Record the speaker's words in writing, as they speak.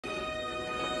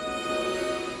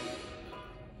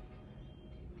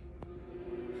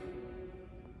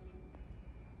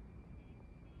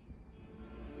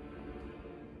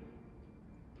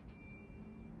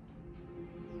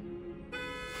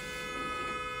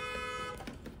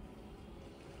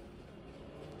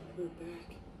We're back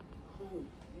home.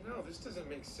 No, this doesn't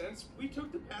make sense. We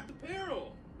took the path of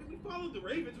peril. We followed the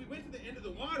ravens. We went to the end of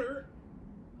the water.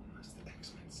 Unless the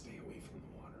X-Men stay away from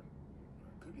the water. Or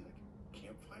it could be like a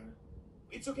campfire.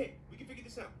 It's okay. We can figure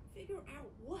this out. Figure out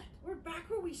what? We're back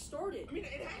where we started. I mean,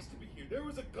 it has to be here. There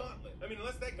was a gauntlet. I mean,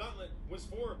 unless that gauntlet was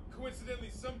for, coincidentally,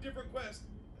 some different quest.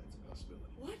 That's a possibility.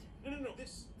 What? No.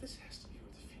 This has to be where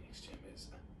the Phoenix Gem is.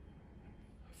 I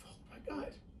followed my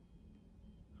guide.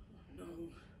 No.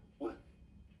 What?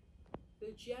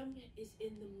 The gem is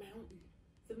in the mountain.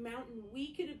 The mountain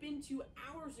we could have been to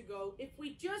hours ago if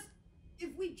we just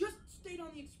stayed on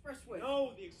the expressway.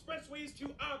 No, the expressway is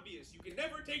too obvious. You can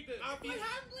never take the obvious. I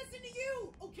haven't listened to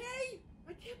you, okay?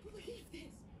 I can't believe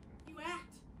this. You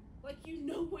act like you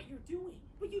know what you're doing,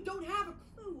 but you don't have a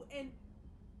clue, and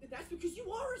that's because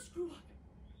you are a screw up.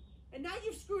 And now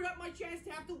you've screwed up my chance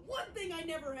to have the one thing I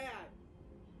never had.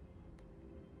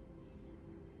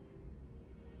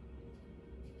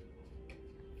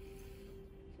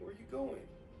 Where are you going?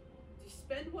 To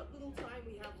spend what little time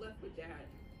we have left with Dad.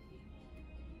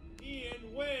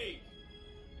 Ian, wait!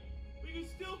 We can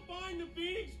still find the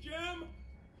Phoenix Gem!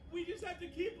 We just have to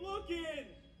keep looking!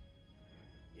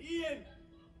 Ian!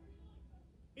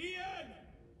 Ian!